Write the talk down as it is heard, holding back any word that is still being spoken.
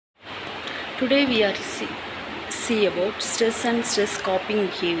Today we are see about stress and stress coping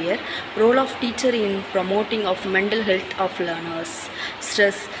behavior, role of teacher in promoting of mental health of learners.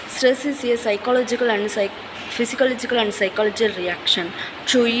 Stress is a psychological and physiological and psychological reaction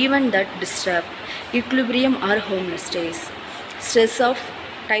to events that disrupt equilibrium or homeostasis. Stress of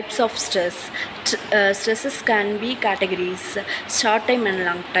types of stress. Stresses can be categories: short time and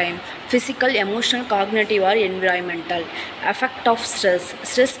long time, physical, emotional, cognitive, or environmental. Effect of stress.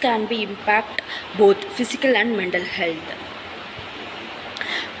 Stress can be impact both physical and mental health.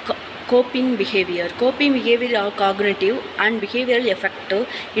 Coping behavior. Coping behavior are cognitive and behavioral effective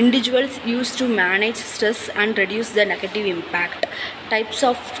individuals use to manage stress and reduce the negative impact. Types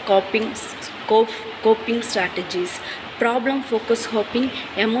of coping strategies: problem focus coping,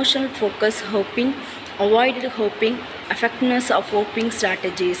 emotional focus coping, avoided coping, effectiveness of coping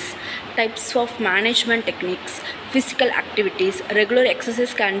strategies. Types of management techniques: physical activities, regular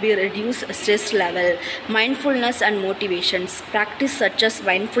exercise can be reduce stress level. Mindfulness and motivations, practice such as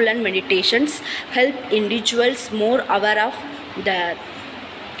mindful and meditations help individuals more aware of the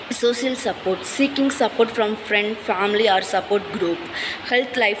social support, seeking support from friend, family or support group.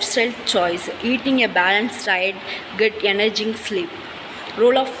 Health lifestyle choice, eating a balanced diet, get energy, sleep.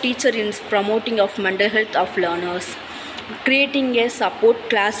 Role of teacher in promoting of mental health of learners. Creating a support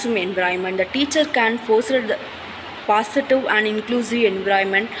classroom environment. The teacher can foster the positive and inclusive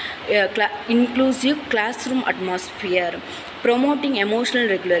environment, inclusive classroom atmosphere. Promoting emotional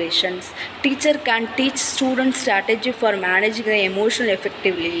regulations. Teacher can teach students strategy for managing the emotion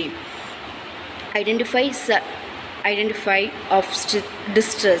effectively. Identify of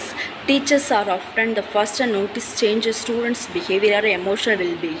distress. Teachers are often the first to notice changes students' behavior or emotional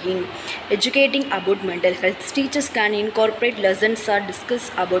well-being. Educating about mental health. Teachers can incorporate lessons or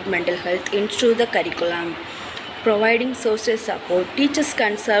discuss about mental health into the curriculum. Providing social support. Teachers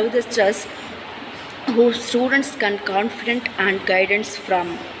can serve the stress who students can confident and guidance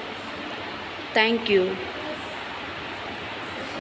from. Thank you.